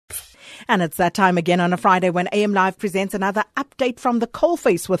And it's that time again on a Friday when AM Live presents another update from the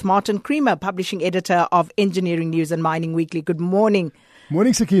coalface with Martin Creamer, publishing editor of Engineering News and Mining Weekly. Good morning.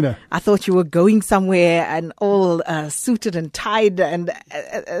 Morning, Sakina. I thought you were going somewhere and all suited and tied, and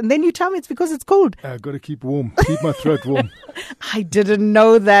then you tell me it's because it's cold. I've got to keep warm, keep my throat warm. I didn't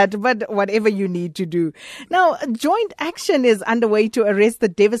know that, but whatever you need to do. Now, joint action is underway to arrest the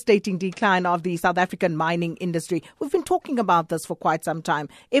devastating decline of the South African mining industry. We've been talking about this for quite some time.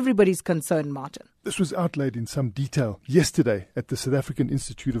 Everybody's concerned, Martin. This was outlaid in some detail yesterday at the South African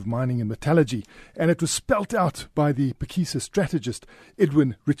Institute of Mining and Metallurgy, and it was spelt out by the PEKISA strategist,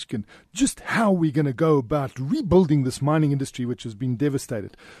 Edwin Richkin, just how we're going to go about rebuilding this mining industry which has been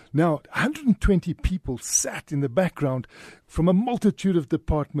devastated. Now, 120 people sat in the background from a multitude of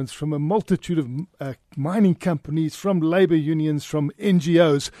departments, from a multitude of mining companies, from labor unions, from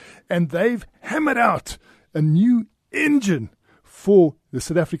NGOs, and they've hammered out a new engine for the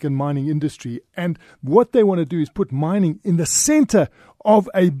South African mining industry. And what they want to do is put mining in the center of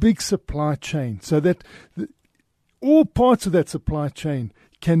a big supply chain so that all parts of that supply chain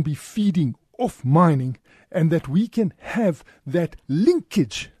can be feeding off mining, and that we can have that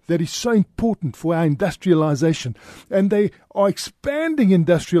linkage that is so important for our industrialization. And they are expanding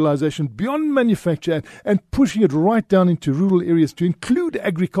industrialization beyond manufacture and pushing it right down into rural areas to include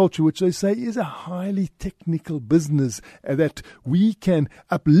agriculture, which they say is a highly technical business that we can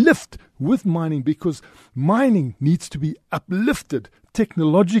uplift with mining, because mining needs to be uplifted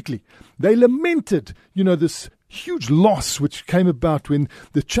technologically. They lamented, this huge loss which came about when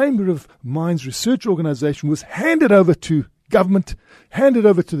the Chamber of Mines Research Organization was handed over to government, handed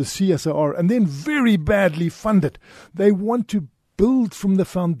over to the CSIR, and then very badly funded. They want to build from the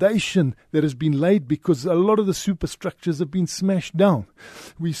foundation that has been laid, because a lot of the superstructures have been smashed down.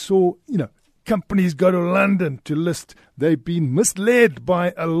 We saw, companies go to London to list. They've been misled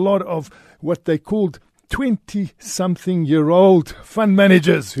by a lot of what they called 20-something-year-old fund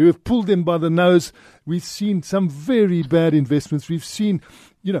managers who have pulled them by the nose. We've seen some very bad investments. We've seen,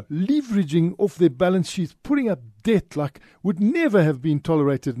 leveraging off their balance sheets, putting up debt like would never have been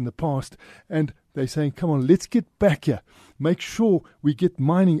tolerated in the past. And they're saying, come on, let's get back here. Make sure we get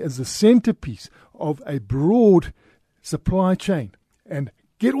mining as the centerpiece of a broad supply chain and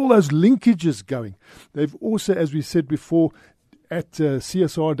get all those linkages going. They've also, as we said before, at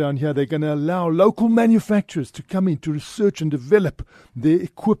CSR down here, they're going to allow local manufacturers to come in to research and develop their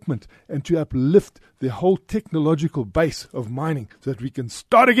equipment and to uplift the whole technological base of mining so that we can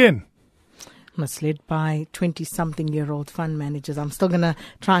start again. Misled by 20-something-year-old fund managers. I'm still going to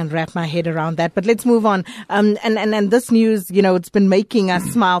try and wrap my head around that. But let's move on. And this news, it's been making us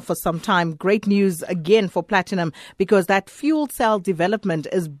smile for some time. Great news again for platinum, because that fuel cell development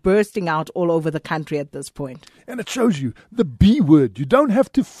is bursting out all over the country at this point. And it shows you the B word. You don't have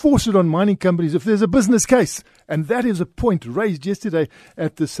to force it on mining companies if there's a business case. And that is a point raised yesterday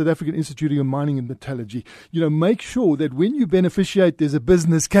at the South African Institute of Mining and Metallurgy. Make sure that when you beneficiate, there's a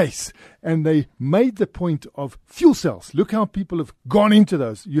business case. And they made the point of fuel cells. Look how people have gone into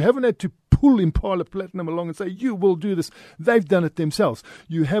those. You haven't had to pull Impala Platinum along and say, you will do this. They've done it themselves.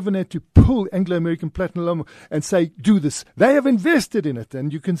 You haven't had to pull Anglo American Platinum along and say, do this. They have invested in it.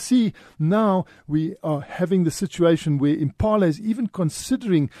 And you can see now we are having the situation where Impala is even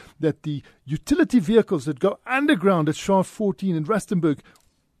considering that the utility vehicles that go underground at Shaft 14 in Rustenburg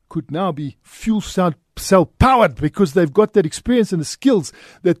could now be fuel cell powered, because they've got that experience and the skills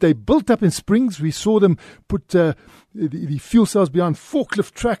that they built up in Springs. We saw them put the fuel cells behind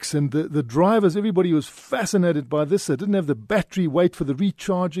forklift trucks, and the drivers, everybody was fascinated by this. They didn't have the battery wait for the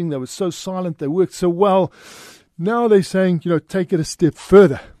recharging. They were so silent. They worked so well. Now they're saying, take it a step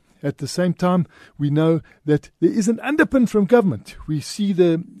further. At the same time, we know that there is an underpin from government. We see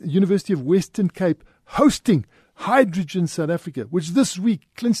the University of Western Cape hosting Hydrogen South Africa, which this week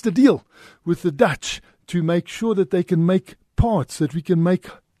clinched a deal with the Dutch to make sure that they can make parts, that we can make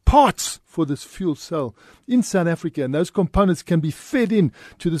parts for this fuel cell in South Africa, and those components can be fed in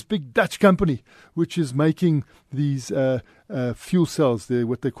to this big Dutch company which is making these fuel cells. They're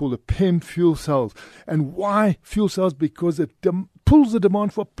what they call the PEM fuel cells. And why fuel cells? Because it pulls the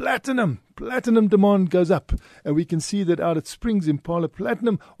demand for platinum. Platinum demand goes up, and we can see that out at Springs. Impala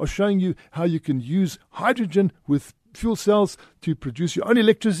Platinum are showing you how you can use hydrogen with fuel cells to produce your own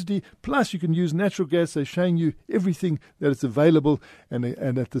electricity, plus you can use natural gas. They're showing you everything that is available, and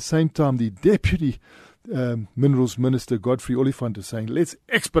at the same time the Deputy Minerals Minister Godfrey Oliphant is saying, let's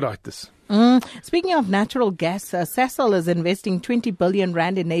expedite this. Speaking of natural gas, Sasol is investing 20 billion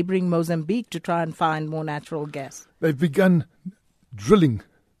rand in neighboring Mozambique to try and find more natural gas. They've begun drilling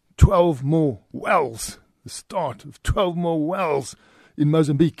 12 more wells, the start of 12 more wells in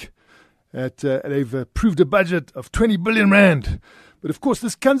Mozambique. They've approved a budget of 20 billion rand. But of course,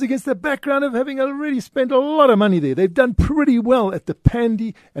 this comes against the background of having already spent a lot of money there. They've done pretty well at the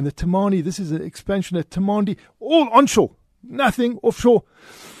Pandi and the Tamani. This is an expansion at Tamandi, all onshore, nothing offshore.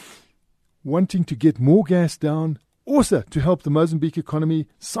 Wanting to get more gas down, also to help the Mozambique economy,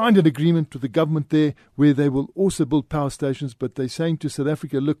 signed an agreement with the government there where they will also build power stations. But they're saying to South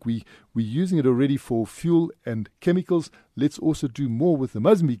Africa, look, we're using it already for fuel and chemicals. Let's also do more with the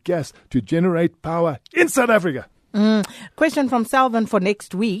Mozambique gas to generate power in South Africa. Question from Salvan for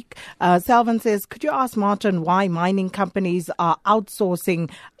next week. Salvan says, could you ask Martin why mining companies are outsourcing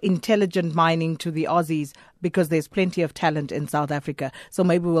intelligent mining to the Aussies? Because there's plenty of talent in South Africa. So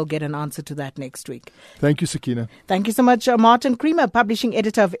maybe we'll get an answer to that next week. Thank you, Sakina. Thank you so much, Martin Creamer, publishing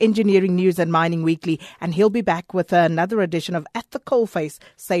editor of Engineering News and Mining Weekly. And he'll be back with another edition of At the Coalface,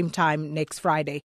 same time next Friday.